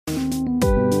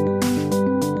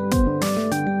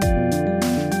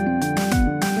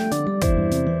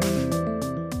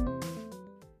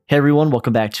Hey everyone,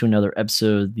 welcome back to another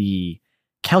episode of the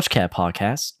Couch Cat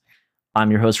Podcast. I'm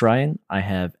your host Ryan. I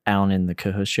have Alan in the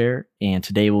co-host chair, and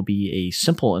today will be a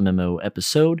simple MMO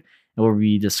episode, and we'll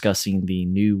be discussing the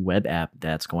new web app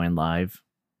that's going live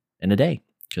in a day.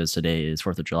 Because today is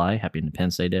 4th of July. Happy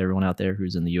Independence Day to everyone out there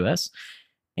who's in the US.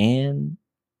 And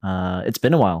it's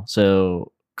been a while,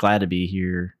 so glad to be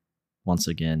here once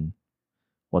again.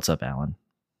 What's up, Alan?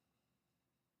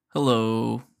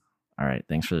 Hello. All right,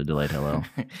 thanks for the delayed hello.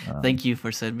 Thank you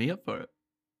for setting me up for it.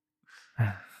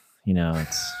 You know,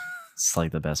 it's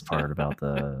like the best part about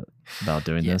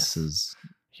doing this is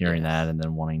hearing that and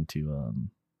then wanting to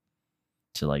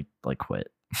like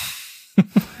quit.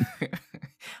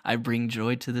 I bring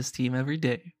joy to this team every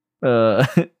day.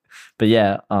 But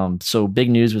yeah, so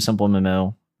big news with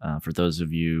SimpleMMO. For those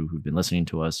of you who've been listening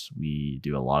to us, we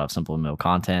do a lot of SimpleMMO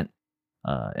content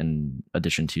in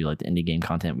addition to like the indie game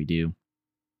content we do.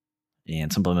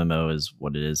 And SimpleMMO is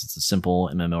what it is. It's a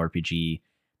simple MMORPG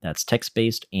that's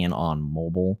text-based and on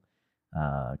mobile.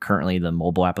 Currently, the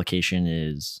mobile application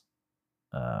is,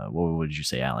 what would you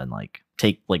say, Alan? Like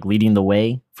leading the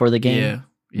way for the game,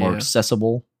 more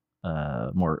accessible,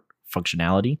 more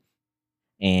functionality,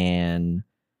 and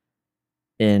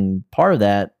in part of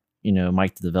that, you know,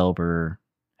 Mike the developer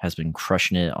has been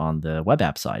crushing it on the web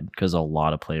app side because a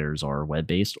lot of players are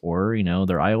web-based or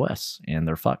they're iOS and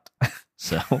they're fucked.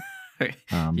 So.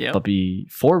 But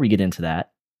before we get into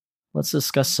that, let's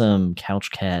discuss some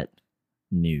Couch Cat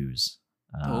news.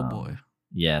 Oh boy.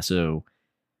 Yeah, so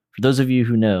for those of you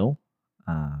who know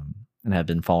and have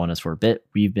been following us for a bit,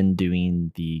 we've been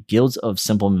doing the Guilds of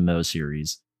SimpleMMO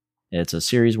series. It's a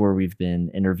series where we've been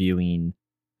interviewing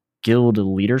guild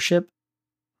leadership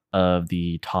of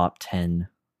the top 10,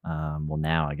 well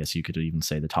now I guess you could even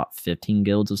say the top 15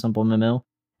 guilds of SimpleMMO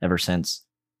ever since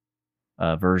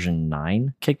version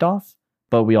 9 kicked off,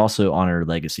 but we also honor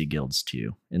legacy guilds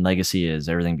too. And legacy is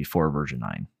everything before version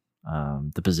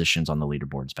 9, the positions on the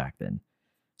leaderboards back then.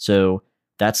 So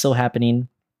that's still happening.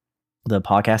 The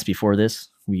podcast before this,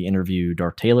 we interviewed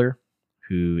Dark Taylor,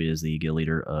 who is the guild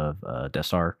leader of Death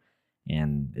Star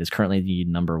and is currently the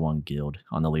number 1 guild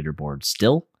on the leaderboard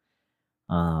still.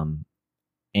 And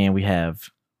we have,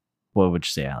 what would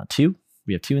you say, Alan? 2?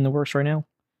 We have 2 in the works right now?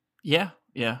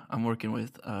 Yeah, I'm working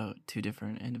with 2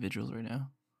 different individuals right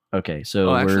now. Okay,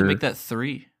 so actually make that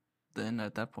 3 then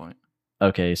at that point.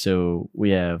 Okay, so we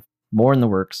have more in the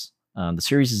works. The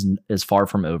series is far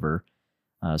from over.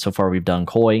 So far we've done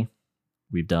Koi,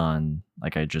 we've done,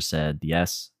 like I just said, the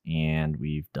S, and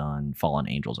we've done Fallen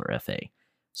Angels or FA.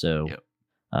 So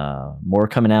more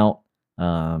coming out.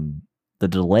 The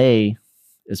delay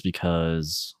is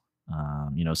because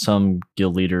some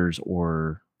guild leaders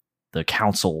or the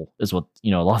council is what a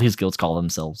lot of these guilds call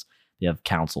themselves. They have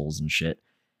councils and shit.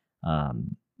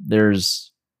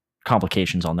 There's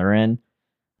complications on their end.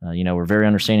 We're very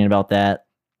understanding about that,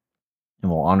 and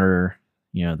we'll honor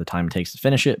the time it takes to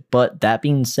finish it. But that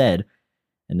being said,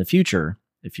 in the future,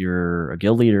 if you're a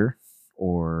guild leader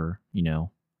or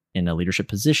in a leadership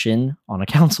position on a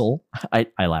council, I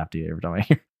laugh at you every time I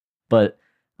hear. But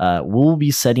we'll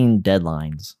be setting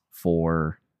deadlines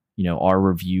for our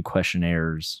review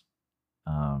questionnaires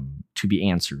to be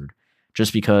answered,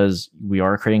 just because we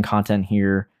are creating content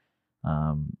here.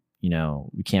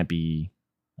 We can't be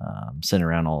sitting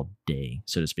around all day,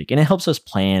 so to speak, and it helps us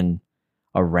plan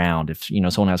around if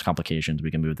someone has complications,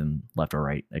 we can move them left or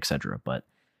right, etc. But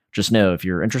just know, if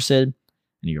you're interested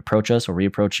and you approach us or we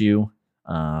approach you,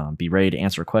 be ready to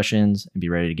answer questions and be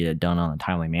ready to get it done on a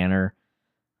timely manner,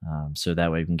 so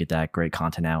that way we can get that great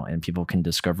content out and people can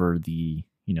discover the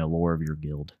lore of your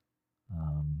guild.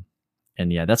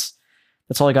 And yeah, that's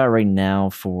all I got right now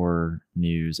for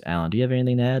news. Alan, do you have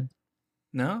anything to add?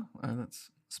 No, that's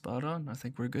spot on. I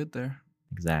think we're good there.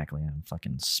 Exactly. I'm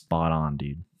fucking spot on,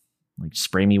 dude. Like,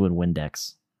 spray me with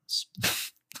Windex.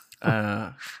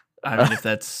 I mean, if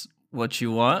that's what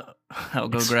you want, I'll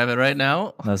go grab it right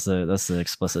now. That's the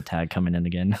explicit tag coming in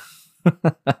again.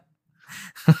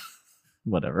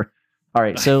 Whatever. All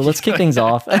right, so let's kick things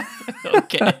off.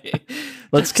 Okay.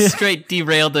 Let's straight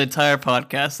derail the entire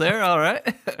podcast there. All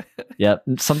right. Yep.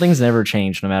 Something's never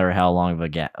changed, no matter how long of a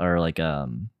gap or like how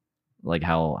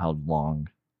long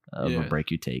of a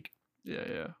break you take.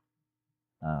 Yeah.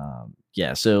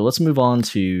 So let's move on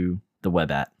to the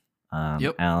web app.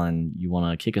 Yep. Alan, you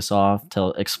want to kick us off?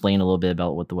 Explain a little bit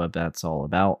about what the web app's all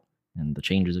about and the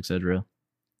changes, etc.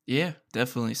 Yeah,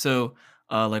 definitely. So,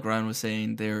 like Ryan was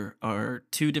saying, there are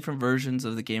 2 different versions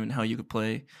of the game and how you could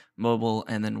play: mobile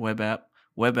and then web app.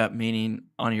 Web app meaning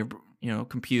on your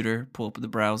computer, pull up the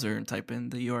browser and type in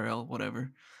the URL,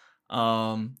 whatever.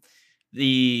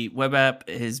 The web app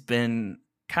has been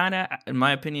kind of, in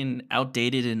my opinion,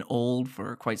 outdated and old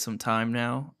for quite some time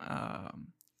now.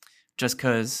 Just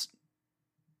because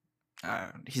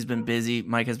he's been busy.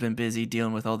 Mike has been busy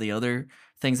dealing with all the other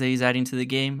things that he's adding to the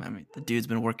game. I mean, the dude's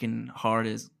been working hard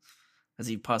as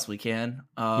he possibly can.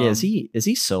 Yeah, is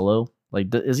he solo?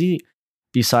 Like, is he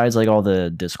besides like all the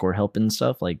Discord help and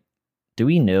stuff? Like, do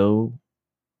we know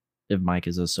if Mike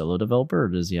is a solo developer or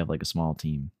does he have like a small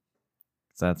team?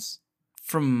 That's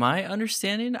from my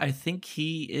understanding, I think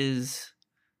he is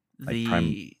like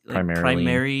the primarily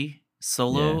primary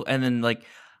solo, yeah. and then like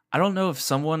I don't know if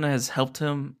someone has helped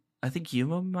him. I think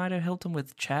Yuma might have helped him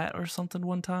with chat or something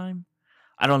one time.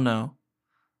 I don't know.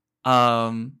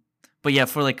 But yeah,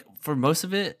 for most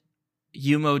of it,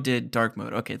 Yumo did dark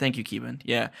mode. Okay, thank you, Keeban.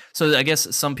 Yeah. So I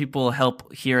guess some people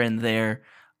help here and there.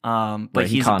 But Right,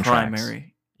 he's a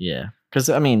primary. Yeah. Because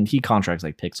I mean he contracts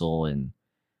like Pixel and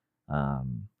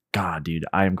God, dude,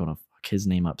 I am gonna fuck his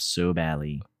name up so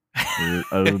badly.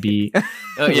 Obi.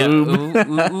 Oh yeah.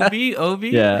 Obi.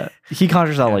 Yeah. He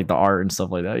contracts out like the art and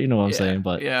stuff like that. You know what I'm saying?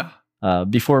 But yeah.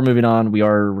 Before moving on, we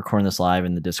are recording this live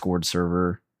in the Discord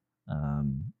server.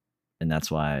 And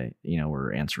that's why,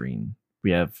 we're answering.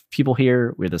 We have people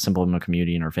here. We have the SimpleMMO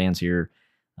community and our fans here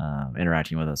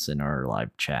interacting with us in our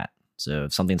live chat. So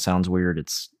if something sounds weird,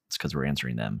 it's because we're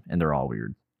answering them, and they're all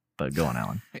weird. But go on,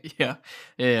 Alan.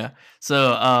 Yeah.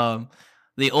 So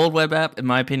the old web app, in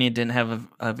my opinion, didn't have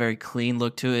a very clean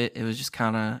look to it. It was just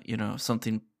kind of,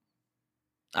 something.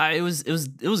 It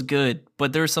was good,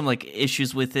 but there were some like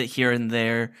issues with it here and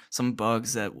there, some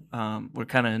bugs that were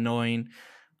kind of annoying.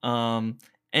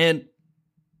 And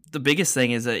the biggest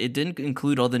thing is that it didn't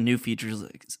include all the new features,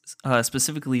 like,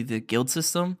 specifically the guild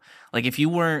system. Like if you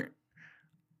weren't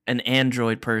an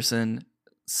Android person,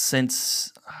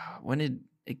 since when did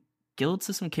guild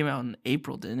system came out in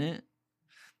April, didn't it?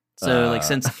 So like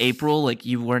since April, like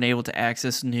you weren't able to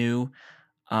access new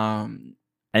anything.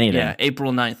 Yeah,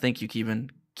 April 9th. Thank you,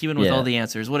 Keeban. Keeban with all the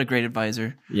answers. What a great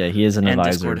advisor. Yeah, he is an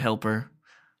advisor. Discord helper.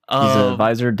 He's an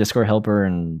advisor, Discord helper,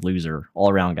 and loser.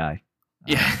 All around guy.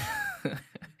 Yeah.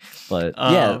 But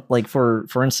yeah, like for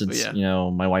instance,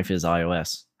 my wife is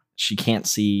iOS. She can't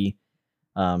see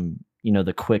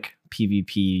the quick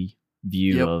PvP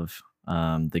view of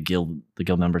the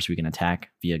guild members we can attack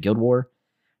via Guild War.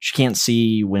 She can't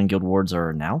see when guild wars are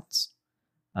announced.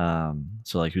 So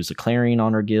like who's declaring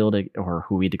on our guild or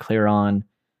who we declare on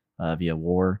via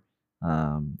war.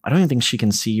 I don't even think she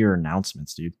can see your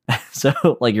announcements, dude. So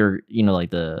like your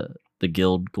like the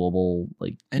guild global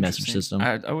like message system.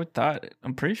 I would thought.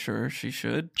 I'm pretty sure she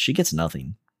should. She gets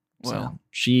nothing. Well,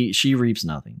 so she reaps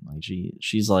nothing. Like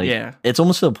she's like, yeah. It's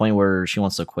almost to the point where she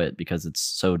wants to quit because it's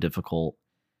so difficult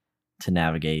to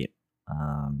navigate.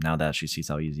 Now that she sees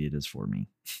how easy it is for me.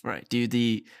 Right, dude.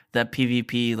 That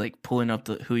PvP, like pulling up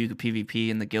who you could PvP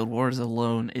in the guild wars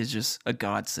alone is just a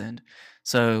godsend.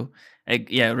 So it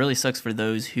really sucks for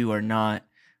those who are not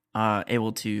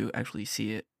able to actually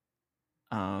see it.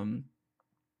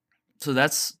 So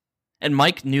and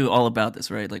Mike knew all about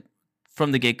this, right? Like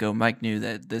from the get go, Mike knew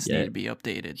that this needed to be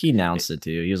updated. He announced it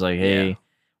too. He was like, "Hey,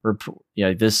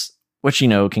 this," which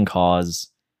can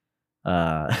cause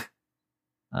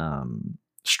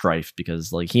strife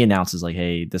because like he announces like,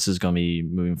 "Hey, this is going to be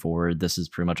moving forward. This is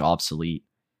pretty much obsolete.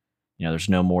 There's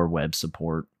no more web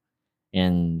support,"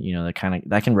 and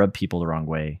that can rub people the wrong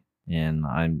way. And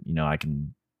I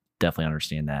can definitely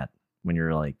understand that when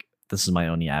you're like, "This is my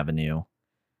only avenue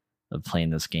of playing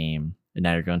this game," and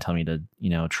now you're going to tell me to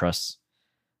trust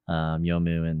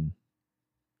Yomu and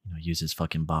use his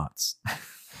fucking bots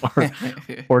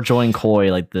or join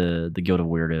Koi like the Guild of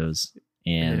Weirdos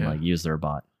and like use their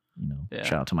bot.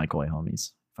 Shout out to my Koi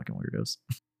homies, fucking weirdos.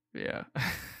 Yeah.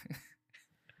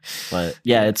 But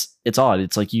yeah, it's odd.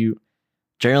 It's like you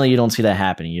don't see that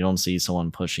happening. You don't see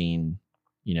someone pushing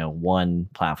one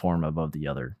platform above the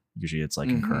other. Usually it's like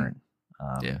concurrent.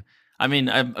 Yeah. I mean,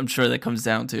 I'm sure that comes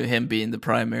down to him being the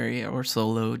primary or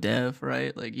solo dev,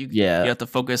 right? Like you have to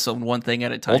focus on one thing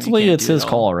at a time. Ultimately, it's his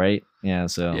call, right? Yeah.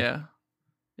 So yeah.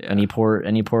 Any pour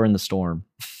in the storm.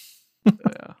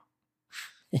 Yeah.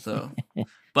 So,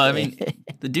 but I mean,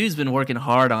 the dude's been working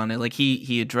hard on it. Like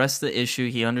he addressed the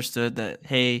issue. He understood that,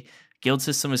 hey, guild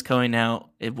system is coming out.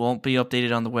 It won't be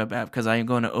updated on the web app because I am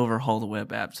going to overhaul the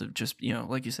web app. So just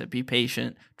like you said, be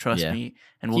patient, trust me,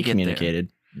 and we'll get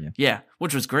communicated. There. Yeah,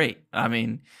 which was great. I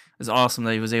mean, it's awesome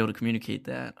that he was able to communicate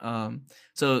that.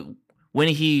 So when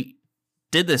he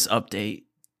did this update,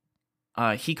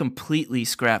 he completely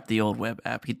scrapped the old web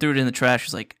app. He threw it in the trash.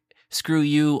 He's like, "Screw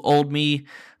you, old me.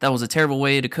 That was a terrible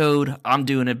way to code. I'm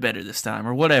doing it better this time,"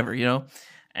 or whatever,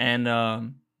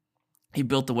 And he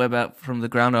built the web app from the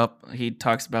ground up. He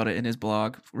talks about it in his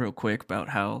blog real quick about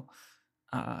how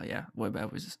the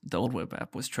old web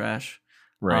app was trash.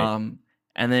 Right. Um,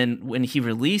 and then when he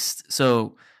released,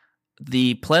 so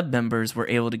the pleb members were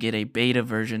able to get a beta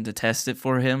version to test it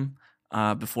for him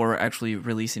before actually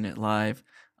releasing it live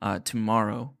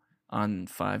tomorrow on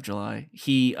 5 July.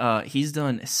 He's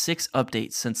done 6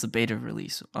 updates since the beta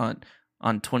release on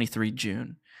 23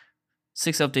 June.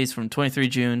 6 updates from 23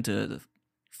 June to the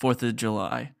 4th of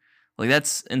July. Like,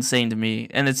 that's insane to me.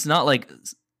 And it's not like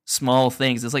small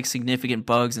things. It's like significant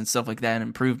bugs and stuff like that and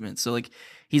improvements. So like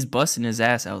he's busting his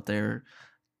ass out there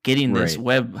getting this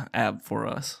web app for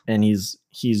us. And he's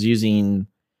using,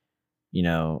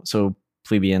 so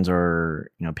plebeians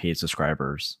are, paid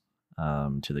subscribers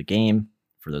to the game,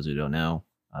 for those who don't know.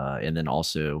 And then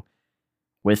also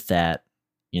with that,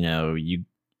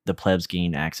 the plebs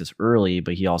gain access early,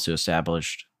 but he also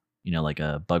established, like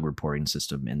a bug reporting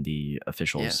system in the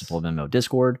official SimpleMMO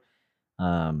Discord.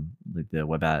 Like the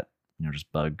web app,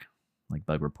 just bug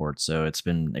reports. So it's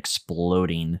been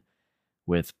exploding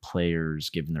with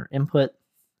players giving their input,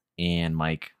 and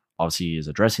Mike obviously is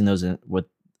addressing those with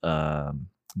the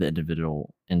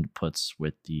individual inputs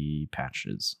with the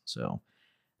patches. So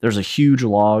there's a huge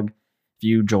log. If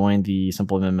you join the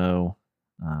SimpleMMO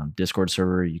Discord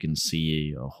server, you can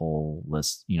see a whole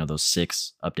list, those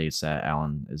 6 updates that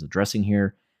Alan is addressing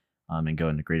here, and go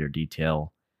into greater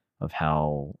detail of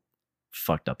how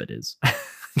fucked up it is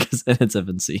because in its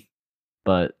infancy.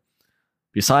 But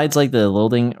besides like the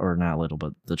loading, or not little,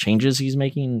 but the changes he's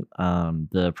making,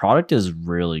 the product is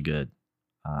really good.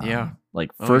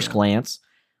 Like first glance,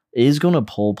 it is going to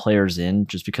pull players in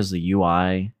just because the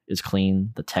UI is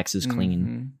clean, the text is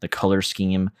clean, the color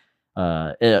scheme.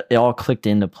 It all clicked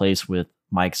into place with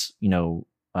Mike's,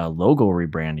 logo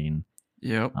rebranding.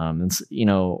 Yep. It's,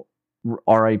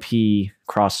 RIP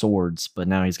cross swords, but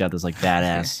now he's got this like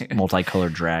badass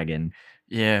multicolored dragon.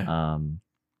 Yeah.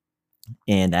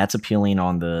 And that's appealing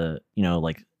on the,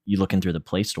 like you looking through the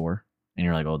Play Store and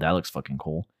you're like, oh, that looks fucking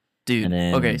cool. Dude. And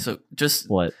then, okay, so just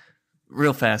what?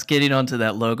 Real fast, getting onto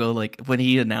that logo, like when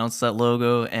he announced that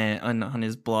logo and on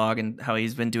his blog and how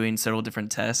he's been doing several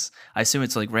different tests, I assume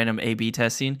it's like random A/B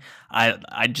testing.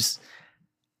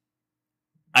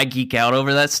 I geek out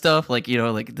over that stuff. Like,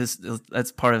 like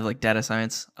that's part of like data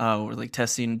science. We're like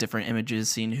testing different images,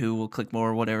 seeing who will click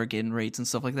more, whatever, getting rates and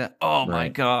stuff like that. Oh my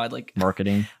God. Like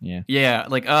marketing. Yeah. Yeah.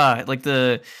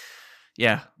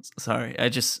 Sorry. I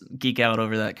just geek out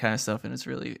over that kind of stuff. And it's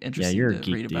really interesting you're to a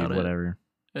geek, read about dude, it. whatever.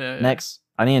 Yeah. Next,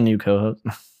 I need a new co-host.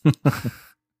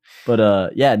 But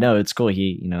no, it's cool.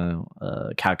 He,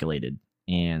 calculated,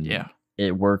 and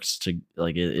it works to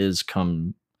like it is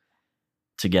come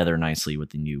together nicely with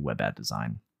the new web app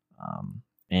design.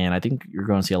 And I think you're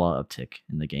going to see a lot of uptick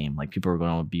in the game. Like people are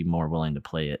going to be more willing to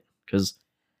play it because,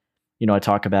 I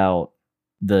talk about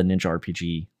the Ninja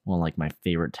RPG, one of like my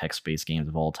favorite text-based games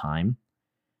of all time.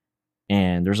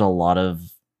 And there's a lot of,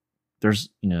 it's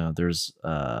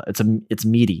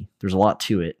meaty. There's a lot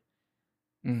to it,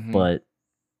 but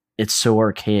it's so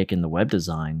archaic in the web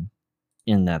design,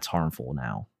 and that's harmful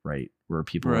now, right? Where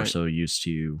people are so used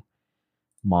to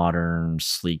modern,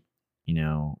 sleek,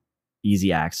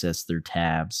 easy access, their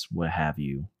tabs, what have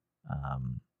you.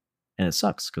 And it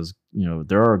sucks because,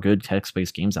 there are good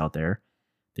text-based games out there.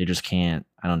 They just can't,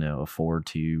 afford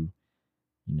to,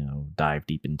 dive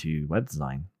deep into web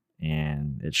design.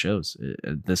 And it shows.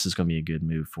 This is going to be a good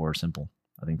move for Simple.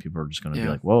 I think people are just going to be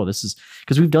like, whoa, this is...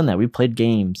 Because we've done that. We've played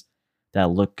games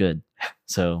that look good.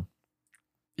 So,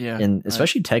 and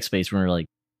especially text-based, when like,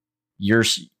 you're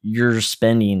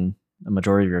spending a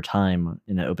majority of your time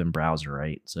in an open browser,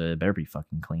 right? So it better be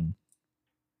fucking clean.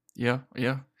 Yeah.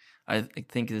 I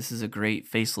think this is a great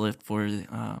facelift for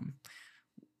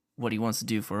what he wants to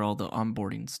do for all the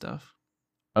onboarding stuff.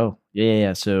 Oh,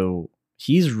 yeah. So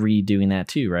he's redoing that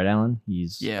too, right, Alan?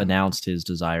 He's announced his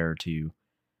desire to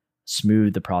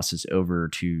smooth the process over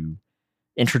to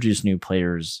introduce new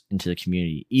players into the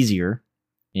community easier.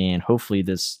 And hopefully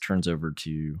this turns over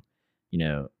to,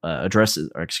 addresses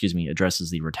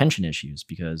the retention issues,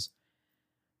 because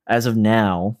as of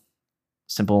now,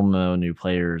 SimpleMMO new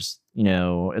players,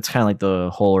 it's kind of like the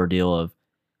whole ordeal of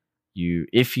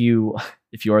if you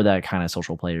are that kind of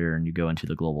social player and you go into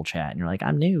the global chat and you're like,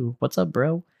 I'm new, what's up,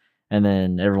 bro? And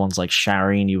then everyone's like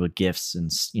showering you with gifts,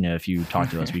 and if you talk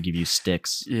to us, we give you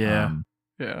sticks. Yeah.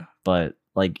 But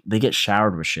like they get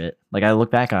showered with shit. Like I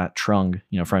look back at Trung,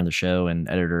 friend of the show and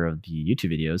editor of the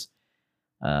YouTube videos.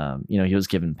 He was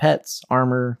given pets,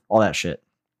 armor, all that shit.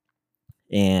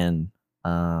 And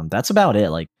that's about it.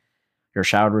 Like you're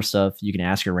showered with stuff. You can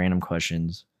ask your random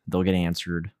questions. They'll get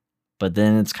answered. But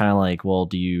then it's kind of like, well,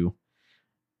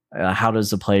 how does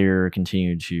the player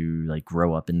continue to like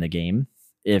grow up in the game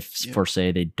if, for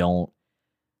say, they don't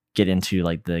get into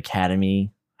like the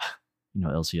academy,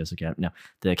 LCS academy, no,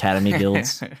 the academy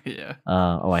guilds. Yeah.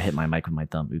 I hit my mic with my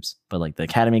thumb. Oops. But like the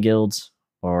academy guilds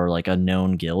or like a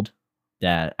known guild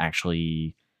that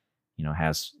actually,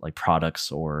 has like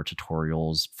products or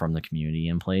tutorials from the community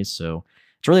in place. So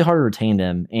it's really hard to retain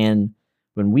them. And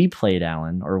when we played,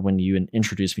 Alan, or when you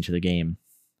introduced me to the game,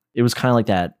 it was kind of like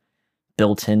that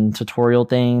built-in tutorial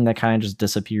thing that kind of just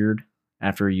disappeared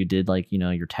after you did like,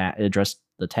 your address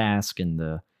the task and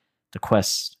the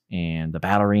quest and the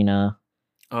battle arena.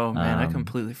 Oh man, I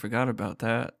completely forgot about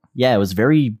that. Yeah, it was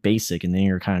very basic, and then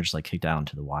you're kind of just like kicked out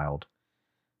into the wild.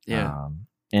 Yeah.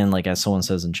 And like as someone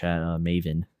says in chat,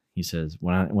 Maven, he says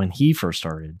when he first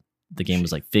started, the game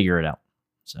was like figure it out.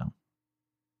 So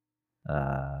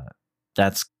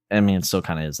it still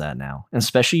kind of is that now, and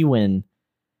especially when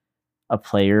a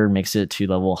player makes it to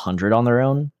level 100 on their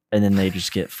own, and then they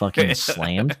just get fucking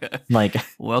slammed. Like,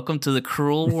 welcome to the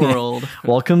cruel world.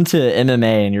 Welcome to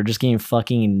MMA, and you're just getting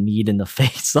fucking kneed in the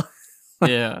face.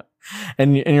 Yeah.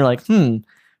 And you're like,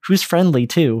 who's friendly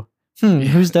too?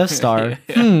 Who's Death Star?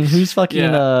 Who's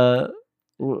fucking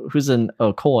who's an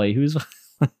Koi? Who's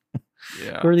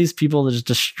yeah. Who are these people that just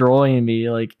destroying me?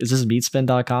 Like, is this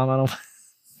meatspin.com? I don't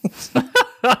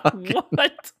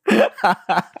What?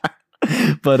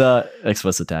 But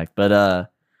explicit tag. But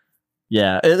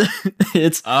yeah,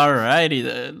 it's alrighty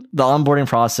then. The onboarding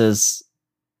process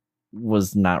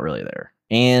was not really there.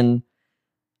 And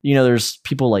there's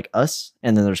people like us,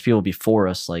 and then there's people before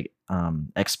us like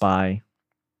XSpy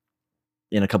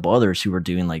and a couple others who were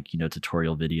doing like,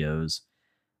 tutorial videos,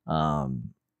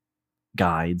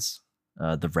 guides.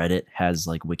 The Reddit has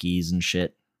like wikis and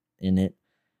shit in it.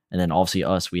 And then obviously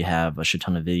us, we have a shit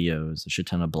ton of videos, a shit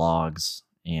ton of blogs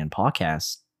and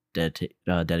podcasts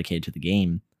dedicated to the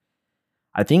game.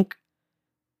 I think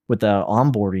with the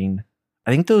onboarding,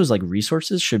 I think those like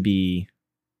resources should be,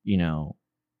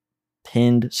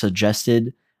 pinned,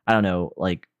 suggested, I don't know,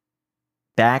 like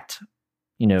backed,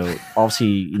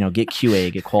 obviously, get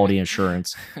QA, get quality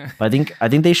assurance. But I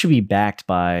think they should be backed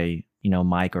by,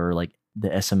 Mike or like the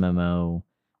SimpleMMO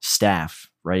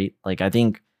staff, right? Like I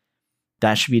think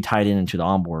that should be tied into the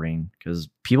onboarding, because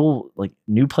people like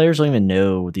new players don't even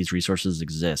know these resources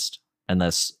exist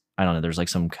unless, I don't know, there's like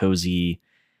some cozy,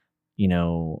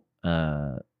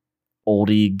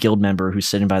 oldie guild member who's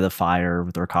sitting by the fire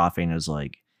with their coffee and is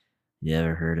like, you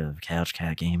ever heard of Couch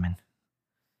Cat Gaming?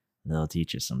 They'll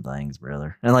teach you some things,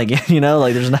 brother. And like,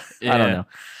 like there's not, I don't know.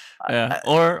 Yeah.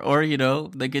 Or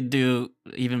they could do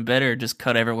even better, just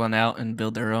cut everyone out and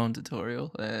build their own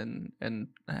tutorial and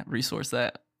resource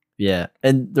that. Yeah.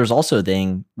 And there's also a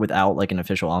thing without like an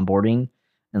official onboarding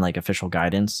and like official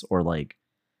guidance or like,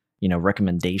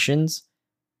 recommendations,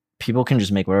 people can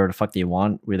just make whatever the fuck they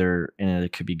want, whether, and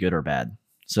it could be good or bad.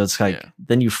 So it's like,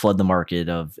 then you flood the market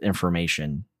of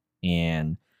information,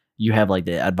 and you have like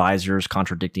the advisors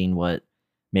contradicting what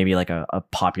maybe like a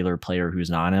popular player who's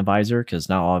not an advisor, because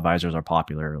not all advisors are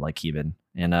popular, like Keeban.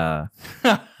 And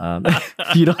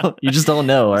you just don't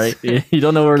know, right? You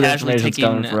don't know where the information's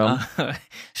coming from.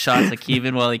 Shots at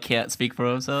Keeban while he can't speak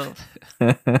for himself.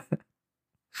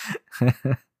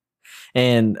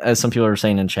 And as some people are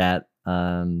saying in chat,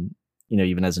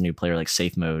 even as a new player, like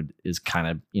safe mode is kind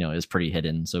of, is pretty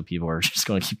hidden. So people are just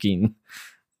going to keep getting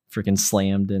freaking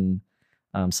slammed and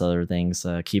some other things.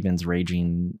 Keeban's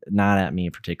raging, not at me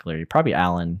particularly, probably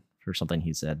Alan for something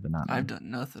he said, but not me. I've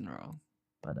done nothing wrong.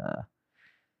 But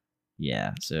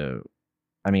yeah. So,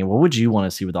 I mean, what would you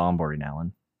want to see with onboarding,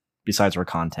 Alan? Besides our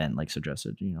content, like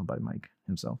suggested, by Mike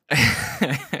himself.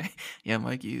 Yeah,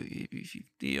 Mike, you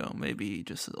maybe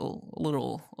just a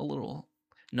little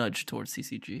nudge towards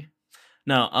CCG.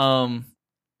 No,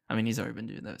 I mean, he's already been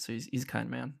doing that, so he's a kind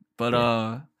man. But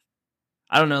I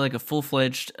don't know, like a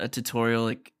full-fledged tutorial.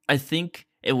 Like I think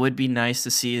it would be nice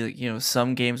to see, like,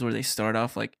 some games where they start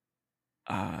off like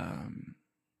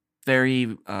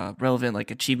very relevant,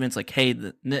 like achievements, like, hey,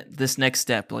 this next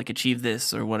step, like achieve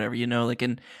this or whatever, like,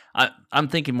 and I'm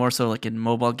thinking more so like in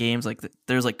mobile games, like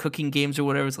there's like cooking games or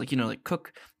whatever. It's like, like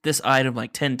cook this item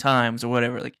like 10 times or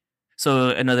whatever. Like, so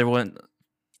another one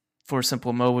for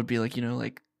SimpleMO would be like,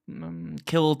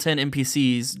 kill 10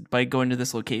 NPCs by going to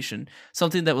this location.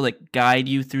 Something that would like guide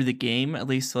you through the game, at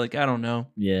least, like, I don't know.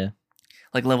 Yeah.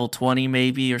 Like level 20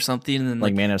 maybe or something, and then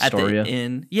like Man of Storia.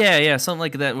 Yeah, something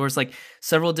like that, where it's like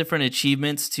several different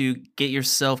achievements to get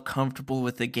yourself comfortable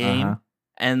with the game,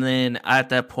 and then at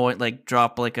that point, like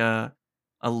drop like a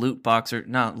loot box, or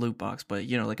not loot box, but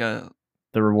like a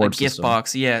The a reward gift system.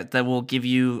 box, yeah, that will give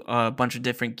you a bunch of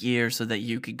different gear so that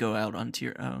you could go out onto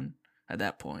your own at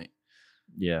that point.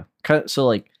 Yeah. So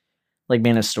like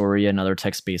Mana Story and other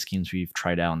text-based games we've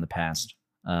tried out in the past.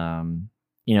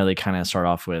 They kind of start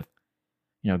off with,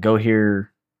 go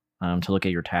here to look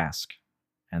at your task,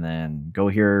 and then go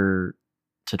here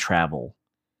to travel.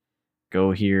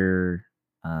 Go here,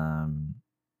 and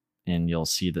you'll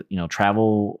see that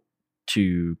travel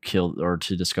to kill or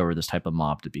to discover this type of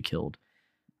mob to be killed.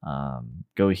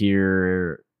 Go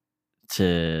here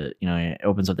to it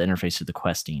opens up the interface to the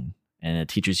questing, and it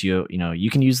teaches you you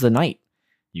can use the knight.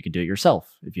 You can do it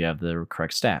yourself if you have the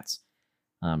correct stats.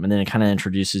 And then it kind of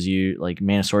introduces you, like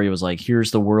Mana Story was like,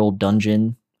 here's the world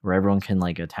dungeon where everyone can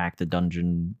like attack the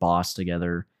dungeon boss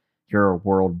together. Here are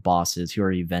world bosses. Here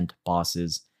are event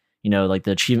bosses. Like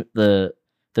the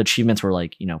achievements were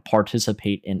like,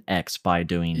 participate in X by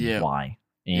doing Y,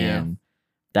 and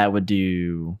that would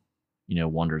do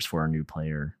wonders for a new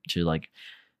player to like.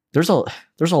 There's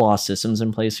a lot of systems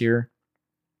in place here,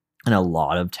 and a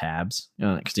lot of tabs.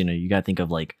 Because you got to think of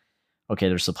like, okay,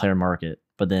 there's the player market,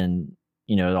 but then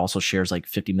it also shares like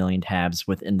 50 million tabs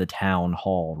within the town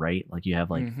hall, right? Like you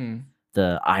have like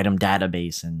the item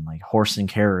database and like horse and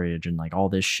carriage and like all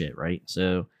this shit, right?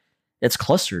 So it's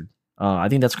clustered. I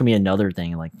think that's gonna be another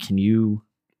thing. Like, can you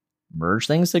merge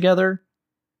things together?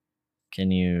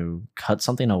 Can you cut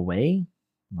something away?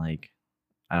 Like,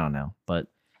 I don't know, but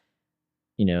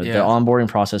the onboarding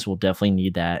process will definitely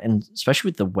need that, and especially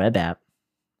with the web app,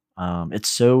 it's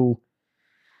so,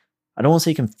 I don't want to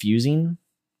say confusing,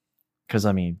 because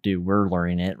I mean, dude, we're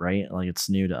learning it, right? Like it's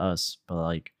new to us, but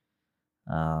like,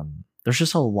 there's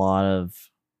just a lot of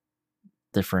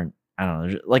different. I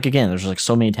don't know. There's like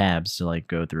so many tabs to like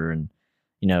go through, and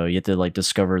you have to like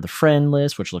discover the friend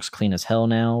list, which looks clean as hell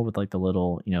now with like the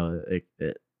little,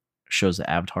 it shows the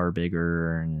avatar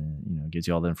bigger and gives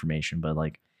you all the information, but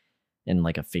like in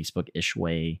like a Facebook-ish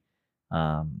way.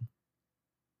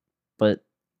 But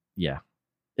yeah,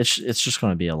 it's just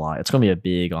going to be a lot. It's going to be a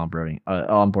big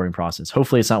onboarding process.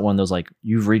 Hopefully it's not one of those like,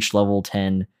 you've reached level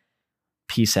 10,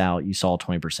 peace out, you saw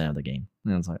 20% of the game.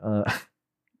 And it's like,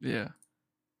 yeah.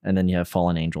 And then you have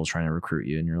fallen angels trying to recruit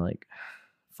you, and you're like,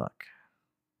 fuck.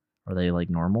 Are they like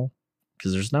normal?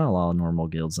 Because there's not a lot of normal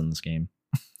guilds in this game.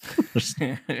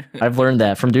 I've learned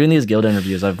that from doing these guild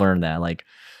interviews. I've learned that like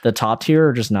the top tier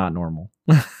are just not normal.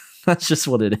 That's just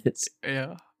what it is.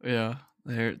 Yeah.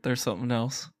 There's something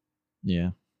else.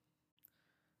 Yeah.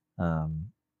 But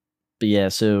yeah,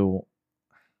 so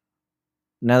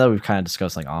now that we've kind of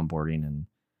discussed like onboarding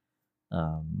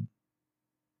and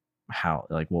how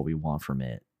like what we want from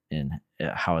it, and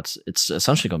how it's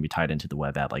essentially going to be tied into the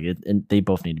web app, like and they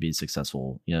both need to be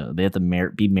successful. They have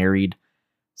to be married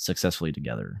successfully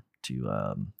together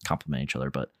to complement each other.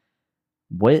 But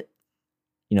what,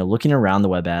 looking around the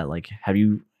web app, like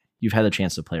you've had a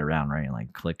chance to play around, right? And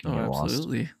like click and get lost.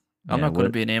 Absolutely. I'm not going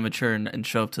to be an amateur and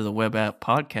show up to the web app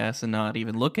podcast and not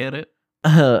even look at it.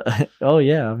 Oh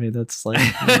yeah, I mean that's like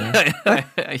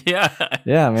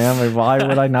yeah, man. Like, why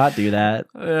would I not do that?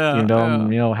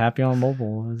 I'm happy on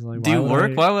mobile. It's like, do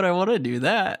work. Why would I want to do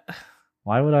that?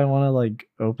 Why would I want to like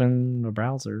open a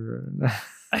browser?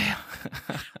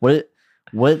 What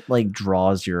like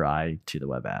draws your eye to the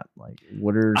web app? Like,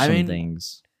 what are some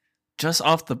things? Just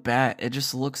off the bat, it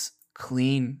just looks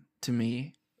clean to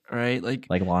me, right? Like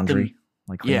laundry,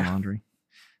 like clean laundry.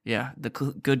 Yeah, the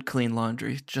good clean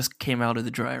laundry just came out of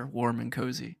the dryer, warm and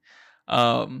cozy.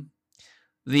 The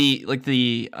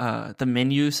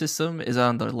menu system is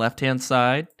on the left-hand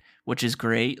side, which is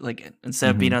great. Like instead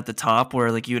of being at the top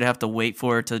where like you would have to wait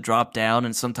for it to drop down,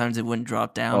 and sometimes it wouldn't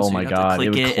drop down. Oh so my you'd god, have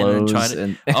to click it would it close and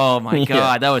then try to. Oh my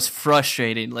god, that was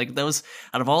frustrating. Like that was,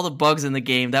 out of all the bugs in the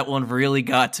game, that one really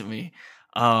got to me.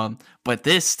 But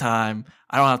this time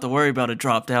I don't have to worry about a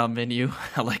drop down menu.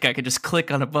 Like I could just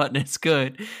click on a button, it's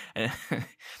good.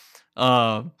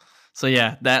 So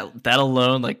yeah, that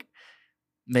alone like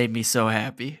made me so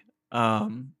happy.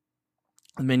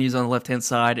 The menu's on the left hand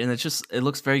side, and it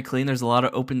looks very clean. There's a lot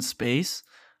of open space.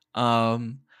 I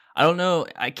don't know.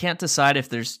 I can't decide if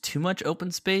there's too much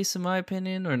open space in my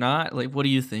opinion or not. Like, what do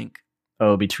you think?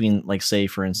 Oh, between like, say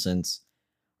for instance,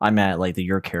 I'm at like the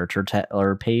your character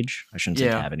or page. I shouldn't say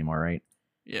tab anymore, right?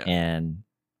 Yeah. And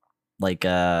like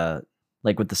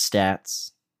with the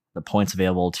stats, the points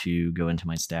available to go into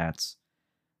my stats,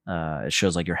 it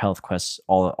shows like your health quests,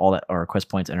 all that, or quest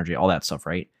points, energy, all that stuff,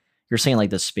 right? You're saying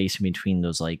like the space in between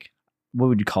those, like, what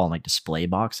would you call them, like display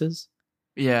boxes?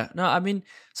 Yeah. No, I mean,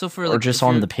 so for like, or just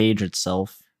on the page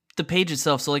itself. The page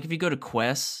itself. So like if you go to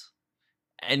quests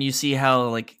and you see how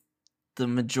like the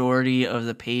majority of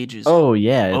the page is Oh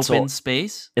yeah, open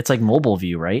space. it's like mobile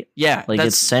view, right? Yeah, Like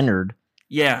it's centered.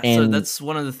 Yeah, so And that's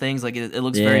one of the things. Like it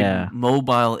looks very yeah,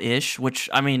 mobile-ish, which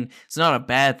I mean, it's not a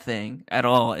bad thing at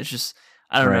all. It's just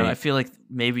I don't know. I right. feel like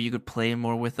maybe you could play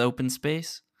more with open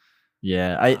space.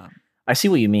 Yeah, Um, I see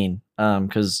what you mean.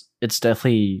 Because it's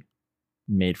definitely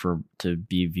made to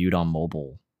be viewed on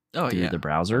mobile oh through yeah, the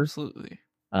browser. absolutely.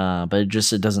 But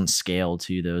it doesn't scale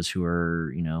to those who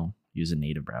are using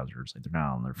native browsers. Like they're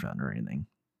not on their phone or anything.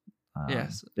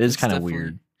 Yes, It's it's kind of definitely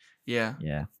weird. yeah.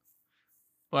 Yeah.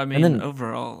 Well, I And mean, then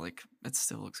overall, like it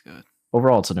still looks good.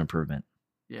 overall, it's an improvement.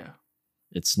 Yeah.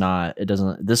 It's not. It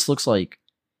doesn't. This looks like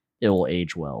it will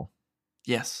age well.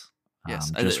 Yes.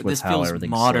 Yes. Just with This how feels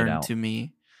everything's laid modern out. to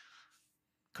me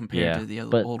compared Yeah, to the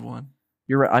but old one.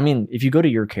 you're right. I mean, if you go to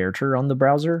your character on the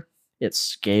browser, it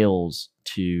scales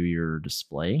to your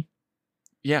display.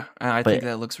 Yeah, I think But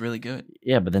that looks really good.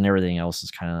 yeah, but then everything else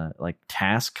is kind of like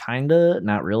task, kind of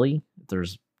not really.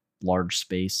 There's large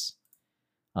space.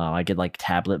 I get like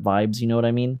tablet vibes. You know what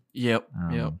I mean? Yep.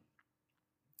 Yep. And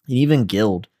even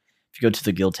guild. If you go to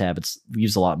the guild tab, it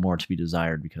leaves a lot more to be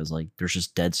desired because like there's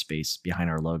just dead space behind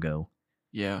our logo.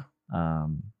 Yeah.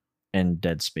 Um, and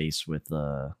dead space with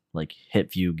like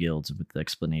hit view guilds with the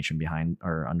explanation behind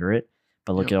or under it.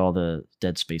 But look Yep. at all the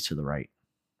dead space to the right.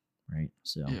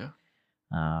 So Yeah.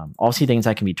 obviously things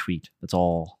that can be tweaked. That's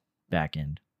all back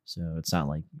end. So it's not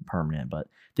like permanent. But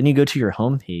then you go to your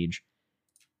home page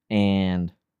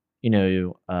and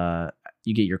you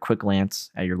get your quick glance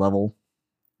at your level.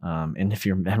 And if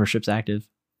your membership's active,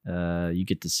 you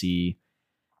get to see,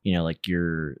 like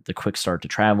the quick start to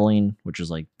traveling, which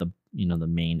is like the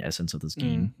main essence of this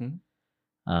game.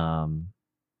 Mm-hmm.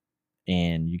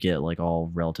 And you get like all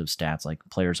relative stats like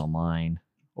players online,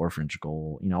 orphanage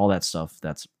goal, all that stuff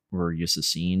that's we're used to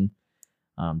seeing.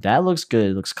 That looks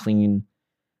good. It looks clean.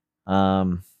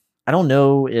 I don't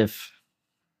know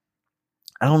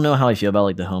how I feel about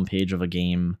like the homepage of a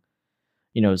game.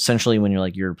 Essentially when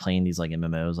you're playing these like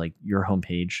MMOs, like your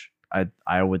homepage,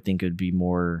 I would think it would be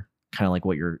more kind of like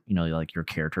what your like your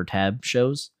character tab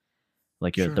shows,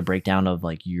 like Sure. the breakdown of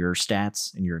like your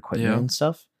stats and your equipment Yeah. and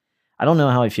stuff. I don't know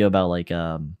how I feel about like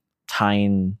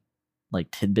tying like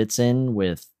tidbits in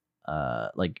with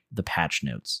like the patch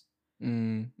notes.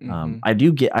 Mm-hmm. I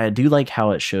do like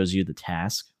how it shows you the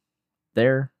task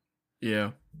there.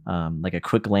 Yeah. Like a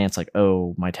quick glance, like,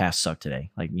 oh, my task sucked today.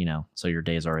 Like, so your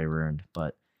day's already ruined.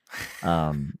 But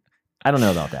I don't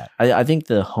know about that. I think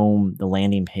the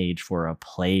landing page for a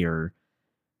player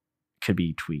could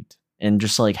be tweaked and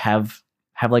just like have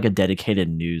like a dedicated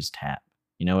news tab.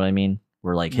 You know what I mean?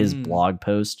 Where like his blog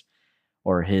post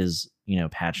or his,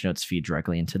 patch notes feed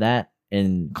directly into that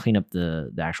and clean up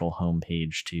the actual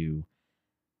homepage to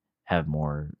have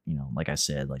more, like I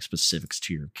said, like specifics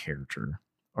to your character.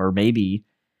 Or maybe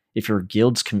if your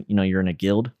guild's, you're in a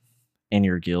guild and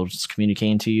your guild's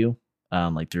communicating to you,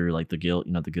 like through like the guild,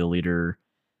 the guild leader,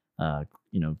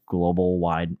 global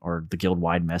wide or the guild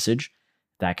wide message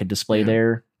that could display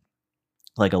there,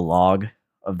 like a log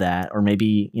of that. Or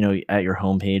maybe, at your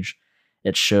homepage,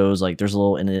 it shows like there's a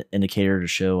little indicator to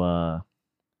show,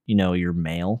 your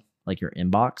mail, like your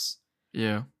inbox.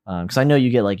 Yeah. Because I know you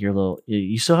get like your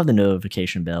you still have the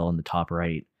notification bell in the top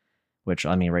right, which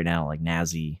I mean right now, like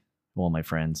Nazi, one of my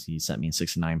friends, he sent me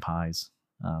 69 pies.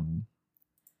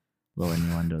 Little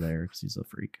innuendo there because he's a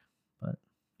freak,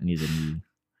 and he's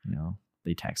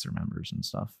they tax their members and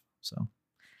stuff. So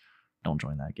don't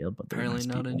join that guild, but they're Apparently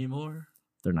nice not people. Anymore.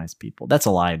 They're nice people. That's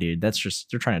a lie, dude. That's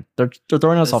just they're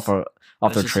throwing us off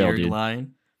their trail, dude.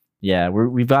 Lying. Yeah,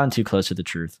 we've gotten too close to the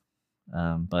truth.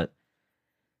 But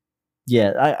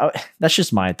yeah, I that's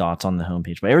just my thoughts on the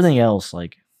homepage. But everything else,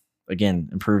 like again,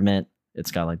 improvement.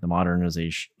 It's got like the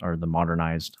modernization or the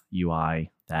modernized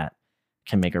UI that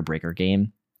can make or break our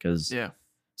game. Because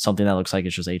something that looks like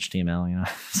it's just HTML,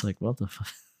 it's like what the fuck.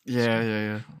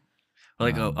 Yeah.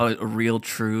 Like a real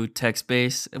true text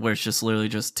base where it's just literally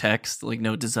just text, like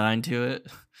no design to it.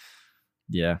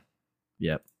 Yeah.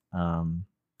 Yep.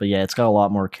 But yeah, it's got a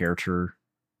lot more character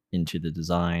into the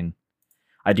design.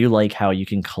 I do like how you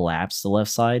can collapse the left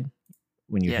side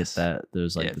when you hit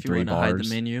those like the 3 bars. Hide the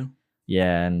menu.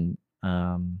 Yeah, and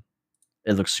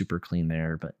it looks super clean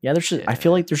there. But yeah, there's just I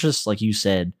feel like there's just like you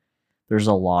said, there's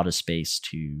a lot of space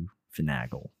to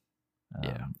finagle,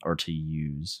 or to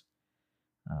use.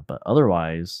 But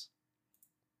otherwise,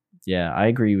 yeah, I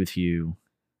agree with you.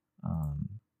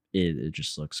 It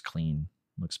just looks clean,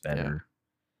 looks better,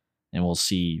 and we'll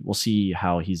see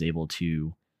how he's able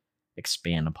to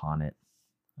expand upon it.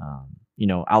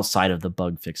 Outside of the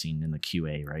bug fixing and the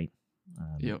QA, right?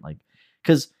 Like,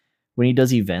 because when he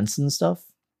does events and stuff,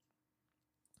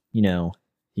 you know,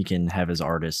 he can have his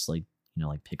artists like, you know,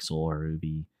 like Pixel or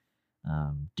Ruby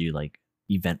do like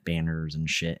event banners and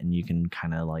shit, and you can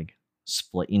kind of like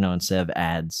split, you know, instead of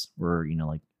ads where, you know,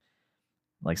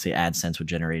 like say AdSense would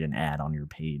generate an ad on your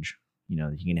page, you know,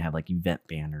 you can have like event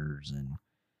banners and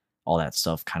all that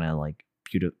stuff, kind of like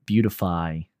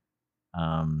beautify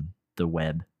the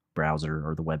web browser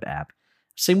or the web app.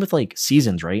 Same with like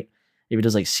seasons, right? If he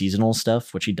does like seasonal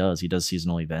stuff, which he does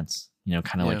seasonal events, you know,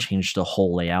 kind of like Yeah. change the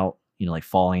whole layout, you know, like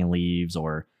falling leaves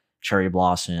or cherry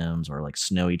blossoms or like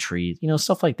snowy trees, you know,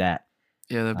 stuff like that.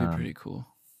 Yeah, that'd be pretty cool.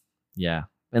 Yeah.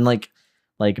 And like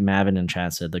Mavin in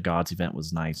chat said, the Gods event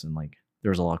was nice, and like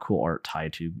there was a lot of cool art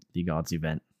tied to the Gods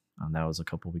event. That was a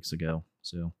couple weeks ago.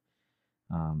 So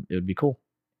it would be cool.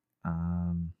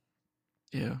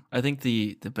 Yeah, I think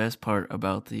the best part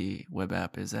about the web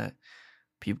app is that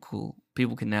people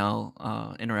can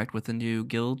now interact with the new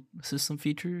guild system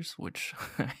features, which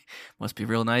must be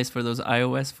real nice for those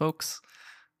iOS folks.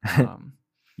 Yeah.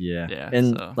 Yeah,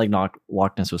 And so. like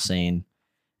Lockness was saying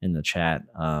in the chat,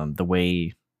 the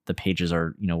way the pages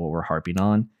are, you know, what we're harping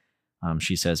on,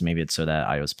 she says maybe it's so that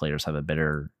iOS players have a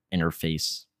better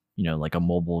interface, you know, like a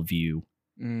mobile view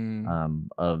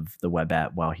of the web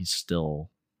app while he's still,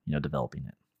 you know, developing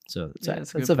it. So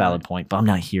it's a valid point, but I'm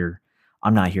not here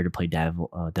to play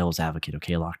devil's advocate,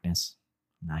 okay, Lockness?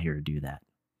 I'm not here to do that.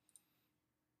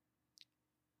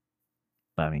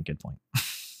 But I mean, good point.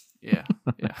 Yeah.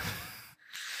 Yeah.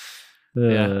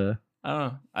 Yeah. I don't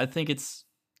know. I think it's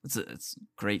a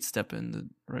great step in the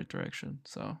right direction.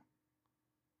 So.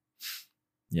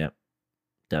 Yep,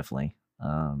 definitely.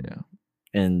 Yeah.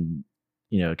 And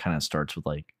you know, it kind of starts with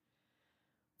like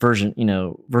version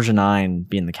 9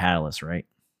 being the catalyst, right?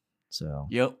 So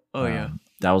yep. Oh yeah.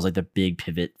 That was like the big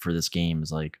pivot for this game,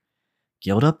 is like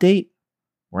guild update.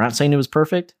 We're not saying it was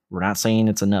perfect. We're not saying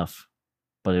it's enough,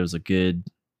 but it was a good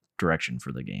direction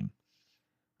for the game.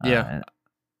 Yeah.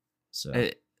 So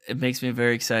it makes me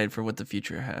very excited for what the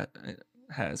future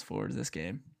has for this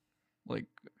game. Like,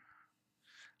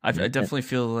 I definitely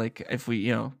feel like if we,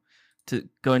 you know, to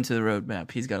go into the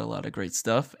roadmap, he's got a lot of great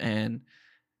stuff, and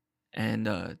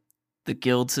the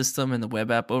guild system and the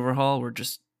web app overhaul were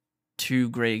just 2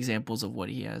 great examples of what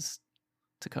he has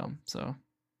to come. So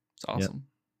it's awesome.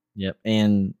 Yep.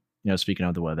 And you know, speaking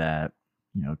of the web app,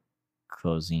 you know,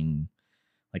 closing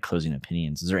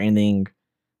opinions, is there anything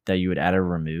that you would add or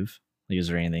remove? Like, is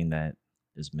there anything that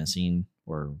is missing,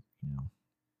 or you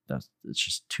know, it's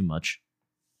just too much?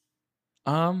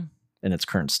 In its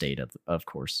current state, of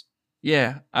course.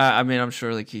 Yeah, I mean, I'm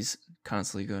sure like he's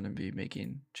constantly going to be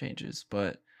making changes,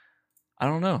 but I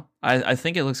don't know. I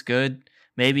think it looks good.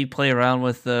 Maybe play around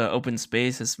with the open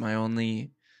space is my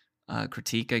only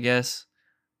critique, I guess.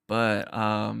 But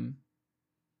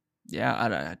yeah,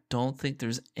 I don't think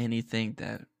there's anything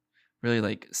that really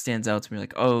like stands out to me.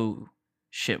 Like, oh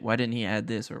shit, why didn't he add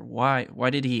this, or why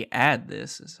did he add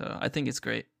this? So I think it's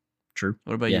great. True.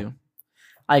 What about you?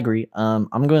 I agree. I'm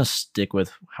going to stick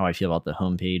with how I feel about the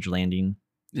homepage landing.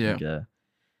 Yeah. Like,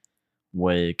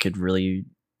 what it could really,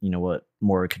 you know, what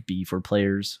more it could be for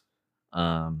players.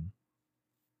 And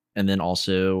then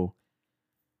also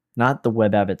not the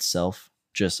web app itself.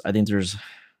 Just, I think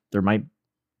there might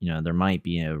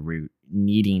be a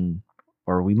needing,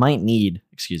 or we might need,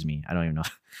 excuse me, I don't even know,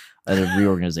 a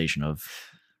reorganization of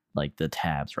like the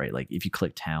tabs, right? Like if you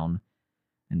click town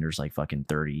and there's like fucking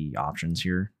 30 options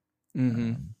here.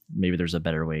 Maybe there's a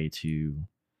better way to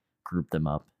group them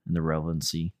up in the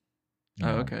relevancy. You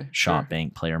know, okay. Shop,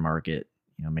 bank, player market.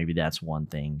 You know, maybe that's one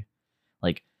thing.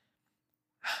 Like,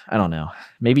 I don't know.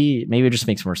 Maybe it just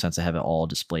makes more sense to have it all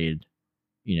displayed,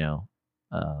 you know,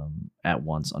 at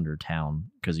once under town,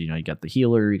 because you know you got the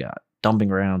healer, you got dumping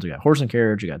grounds, you got horse and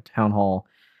carriage, you got town hall,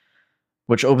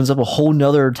 which opens up a whole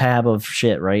nother tab of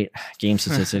shit, right? Game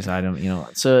statistics item, you know.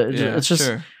 So it's just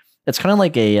it's kind of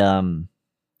like a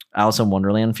Alice in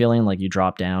Wonderland feeling, like you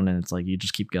drop down and it's like you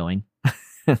just keep going.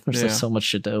 There's like so much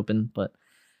shit to open, but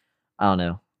I don't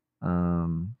know.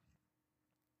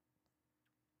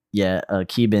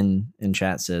 Keeban in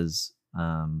chat says,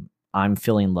 I'm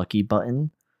feeling lucky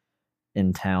button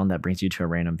in town that brings you to a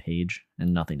random page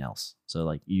and nothing else. So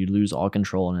like you lose all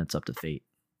control and it's up to fate,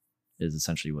 is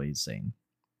essentially what he's saying.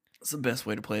 It's the best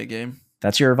way to play a game.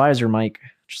 That's your advisor, Mike.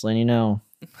 Just letting you know.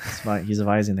 He's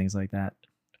advising things like that.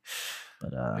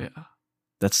 But yeah,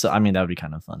 that's, I mean, that would be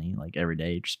kind of funny. Like every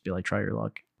day, just be like, try your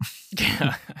luck.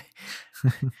 Yeah.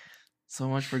 So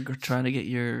much for trying to get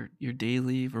your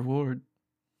daily reward.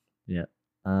 Yeah.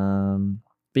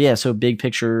 But yeah, so big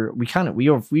picture,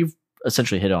 we've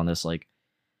essentially hit on this, like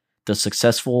the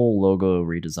successful logo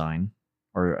redesign,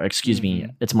 or excuse me,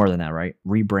 it's more than that, right?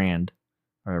 Rebrand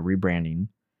rebranding,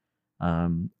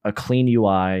 a clean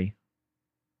UI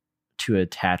to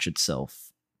attach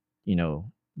itself, to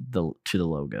the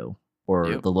logo, or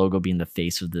Yep. the logo being the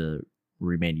face of the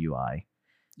remade UI.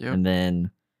 Yep. And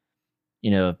then,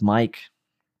 if Mike,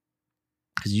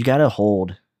 because you got to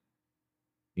hold,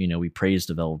 we praise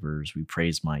developers, we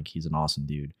praise Mike, he's an awesome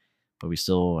dude, but we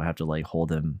still have to like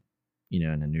hold him, in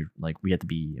a new, like we have to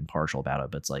be impartial about it.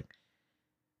 But it's like,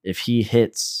 if he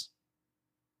hits,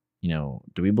 do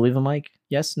we believe in Mike?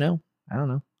 Yes, no, I don't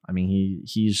know. I mean,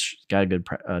 he's got a good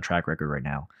track record right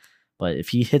now, but if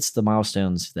he hits the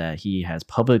milestones that he has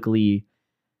publicly,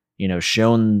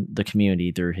 shown the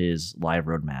community through his live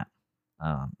roadmap,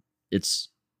 it's,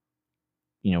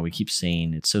 we keep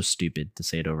saying it's so stupid to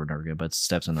say it over and over again, but it's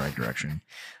steps in the right direction.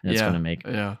 And it's going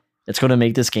to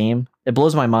make this game. It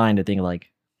blows my mind to think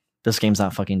like this game's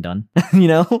not fucking done, but I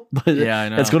know.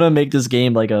 it's going to make this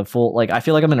game like a full, like, I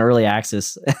feel like I'm in early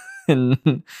access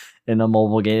in a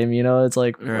mobile game, it's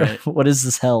like, right. What is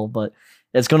this hell? But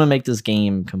it's going to make this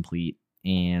game complete.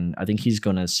 And I think he's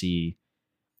going to see,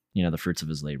 the fruits of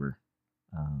his labor.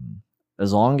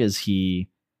 As long as he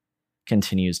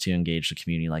continues to engage the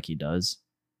community like he does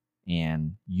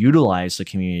and utilize the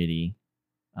community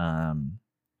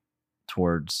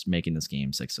towards making this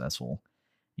game successful,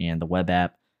 and the web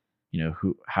app,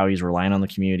 how he's relying on the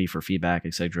community for feedback,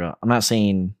 etc. I'm not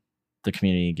saying the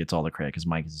community gets all the credit because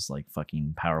Mike is like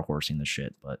fucking power horsing the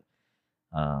shit, but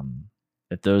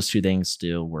if those two things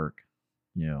still work,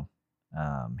 hand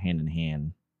in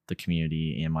hand, the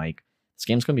community and Mike, this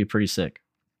game's gonna be pretty sick.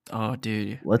 Oh,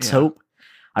 dude. Let's hope.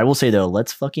 I will say though,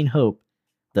 let's fucking hope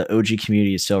the OG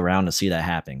community is still around to see that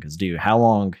happen. Because, dude, how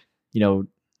long?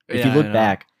 If you look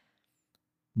back,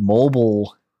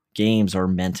 mobile games are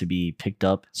meant to be picked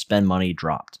up, spend money,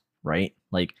 dropped, right?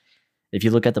 Like, if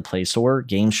you look at the Play Store,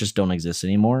 games just don't exist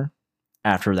anymore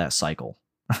after that cycle.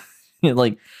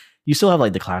 Like, you still have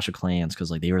like the Clash of Clans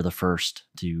because like they were the first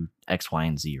to X, Y,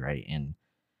 and Z, right? And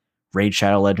Raid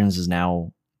Shadow Legends is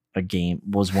now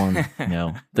was one,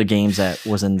 the games that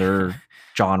was in their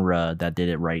genre that did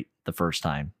it right the first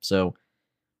time. So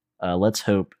let's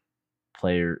hope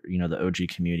the OG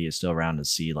community is still around to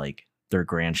see like their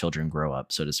grandchildren grow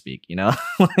up, so to speak,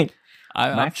 like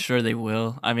I'm sure they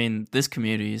will. I mean, this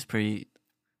community is pretty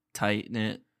tight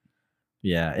knit.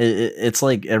 Yeah, it's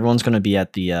like everyone's going to be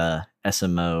at the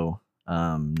SMO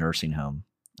nursing home.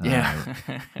 Yeah.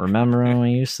 Remember when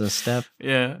we used to step?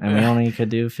 Yeah. And we only could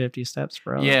do 50 steps,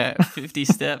 bro. Yeah, 50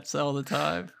 steps all the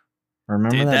time.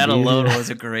 Remember dude, that alone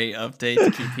was a great update to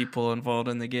keep people involved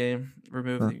in the game.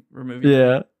 Removing.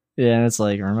 Yeah. Yeah, and it's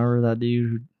like, remember that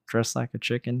dude who dressed like a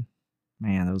chicken?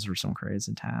 Man, those were some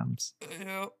crazy times.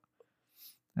 Yep.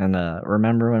 And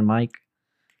remember when Mike,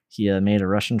 he made a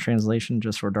Russian translation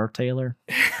just for Darth Taylor?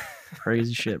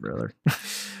 Crazy shit, brother.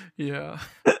 Yeah.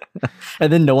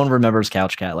 And then no one remembers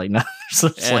Couch Cat. Like, no, so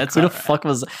it's like, who the fuck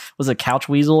was a Couch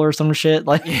Weasel or some shit?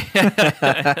 Like,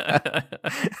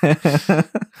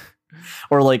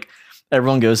 or like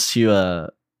everyone goes to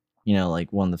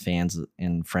like one of the fans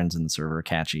and friends in the server,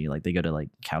 Catchy. Like they go to like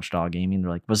Couch Dog Gaming.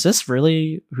 They're like, was this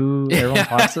really who everyone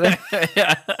talks to?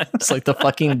 Yeah. It's like the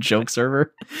fucking joke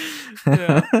server.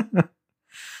 Yeah.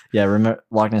 Yeah,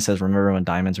 Loch Ness says, remember when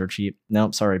diamonds were cheap?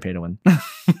 Nope, sorry, pay to win.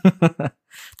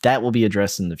 That will be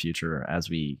addressed in the future as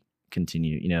we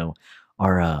continue.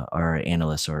 Our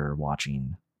analysts are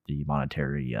watching the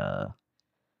monetary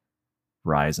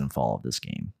rise and fall of this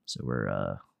game. So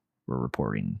we're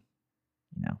reporting,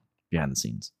 behind the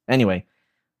scenes. Anyway,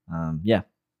 yeah,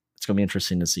 it's going to be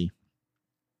interesting to see.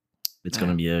 It's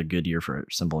going to be a good year for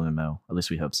SimpleMMO. At least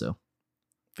we hope so.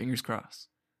 Fingers crossed.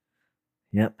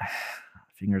 Yep.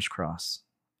 Fingers crossed.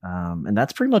 And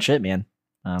that's pretty much it, man.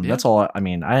 That's all. I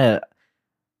mean, I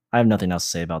have nothing else to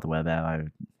say about the web app.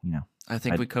 I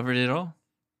think we covered it all.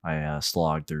 I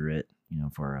slogged through it,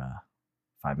 for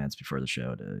 5 minutes before the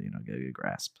show to, get a good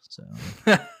grasp. So,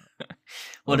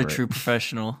 what a true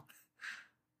professional.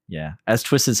 Yeah. As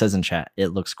Twisted says in chat, it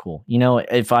looks cool.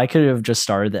 If I could have just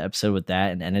started the episode with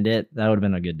that and ended it, that would have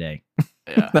been a good day.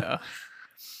 Yeah.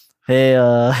 Hey,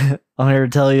 I'm here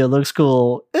to tell you it looks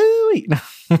cool. Ooh,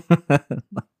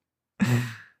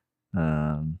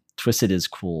 Twisted is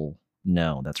cool.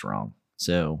 No, that's wrong.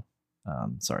 So,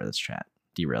 sorry, that's chat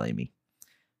derailing me.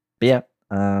 But yeah,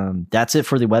 that's it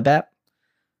for the web app.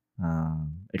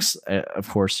 Of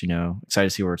course, excited to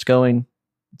see where it's going.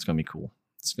 It's gonna be cool.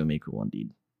 It's gonna be cool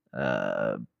indeed.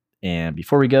 And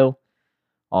before we go,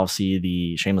 obviously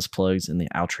the shameless plugs in the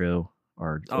outro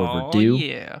are overdue.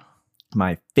 Yeah.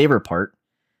 My favorite part.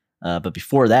 But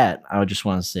before that, I would just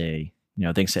want to say,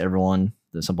 thanks to everyone,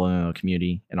 the SimpleMMO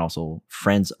community, and also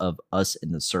friends of us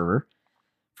in the server.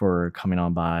 for coming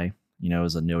on by. You know, it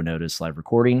was a no notice live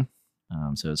recording.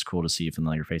 So it's cool to see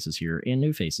familiar faces here and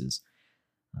new faces.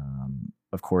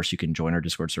 Of course, you can join our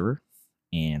Discord server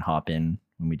and hop in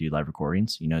when we do live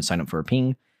recordings. You know, sign up for a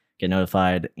ping, get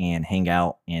notified, and hang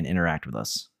out and interact with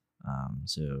us.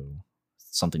 So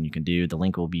something you can do. The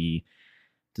link will be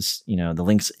just, you know, the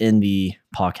link's in the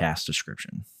podcast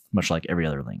description, much like every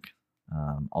other link.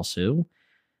 Also,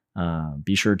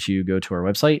 be sure to go to our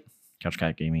website,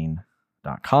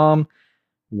 couchcatgaming.com,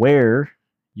 where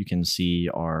you can see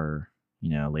our, you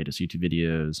know, latest YouTube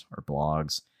videos, our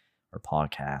blogs, our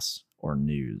podcasts, or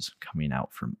news coming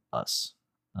out from us.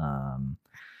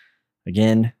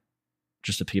 Again,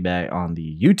 just to piggyback on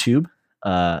the YouTube,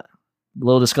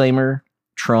 little disclaimer,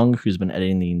 Trung, who's been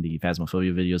editing the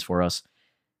Phasmophobia videos for us,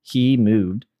 he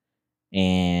moved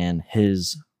and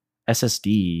his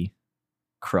SSD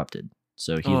corrupted.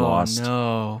 So he lost.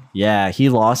 No. Yeah, he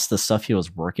lost the stuff he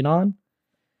was working on,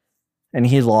 and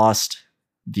he lost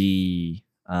the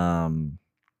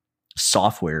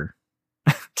software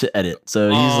to edit.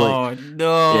 So he's like,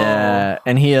 no. Yeah,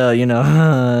 and he acquired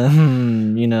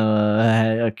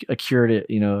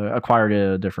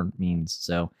a different means.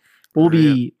 So we'll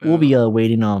be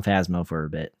waiting on Phasmo for a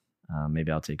bit.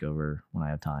 Maybe I'll take over when I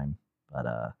have time.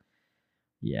 But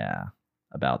yeah,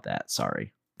 about that.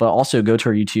 Sorry. But also go to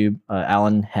our YouTube.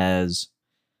 Alan has,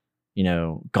 you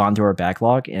know, gone through our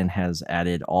backlog and has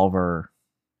added all of our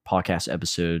podcast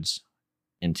episodes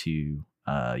into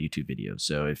YouTube videos.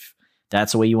 So if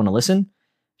that's the way you want to listen,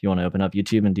 if you want to open up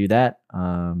YouTube and do that,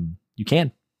 you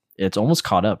can. It's almost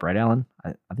caught up, right, Alan?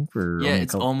 I think we're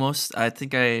it's almost. I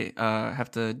think I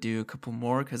have to do a couple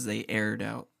more because they aired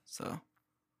out. So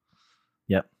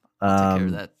yep, I'll take care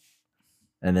of that.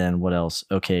 And then what else?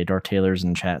 Okay, Dark Taylor's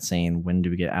in chat saying, when do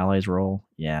we get Allies roll?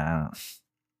 Yeah.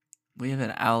 We have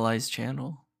an Allies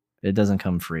channel. It doesn't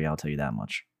come free, I'll tell you that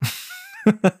much.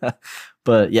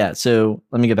 But yeah, so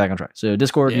let me get back on track. So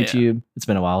Discord, YouTube, yeah. It's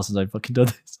been a while since I've fucking done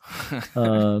this.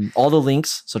 All the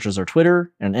links, such as our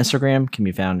Twitter and Instagram, can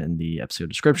be found in the episode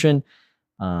description.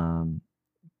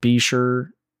 Be sure,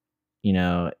 you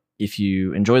know, if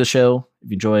you enjoy the show,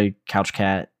 if you enjoy Couch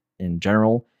Cat in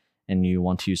general, and you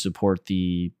want to support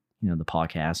the, you know, the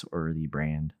podcast or the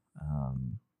brand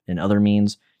in other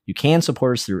means, you can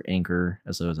support us through Anchor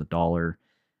as low as $1.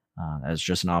 As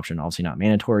just an option, obviously not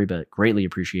mandatory, but greatly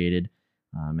appreciated.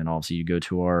 And obviously you go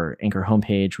to our Anchor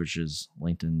homepage, which is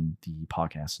linked in the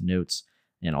podcast notes,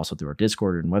 and also through our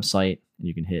Discord and website, and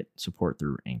you can hit support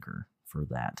through Anchor for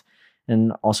that.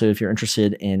 And also, if you're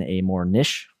interested in a more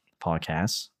niche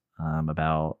podcast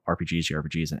about RPGs,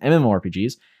 JRPGs, and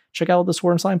MMORPGs, check out the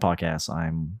Sword and Slime podcast.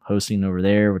 I'm hosting over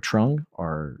there with Trung,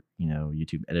 our, you know,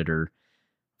 YouTube editor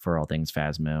for all things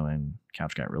Phasmo and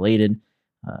Couch Cat related.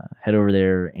 Head over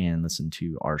there and listen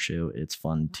to our show. It's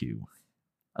fun too.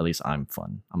 At least I'm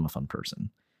fun. I'm a fun person.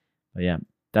 But yeah,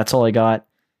 that's all I got.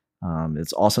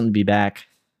 It's awesome to be back.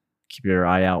 Keep your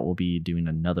eye out. We'll be doing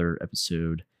another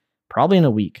episode probably in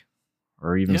a week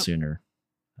or even sooner.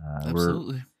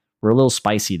 Absolutely. We're a little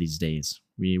spicy these days.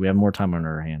 We have more time on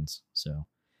our hands. So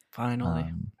finally,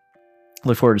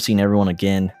 look forward to seeing everyone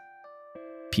again.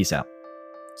 Peace out.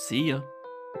 See ya.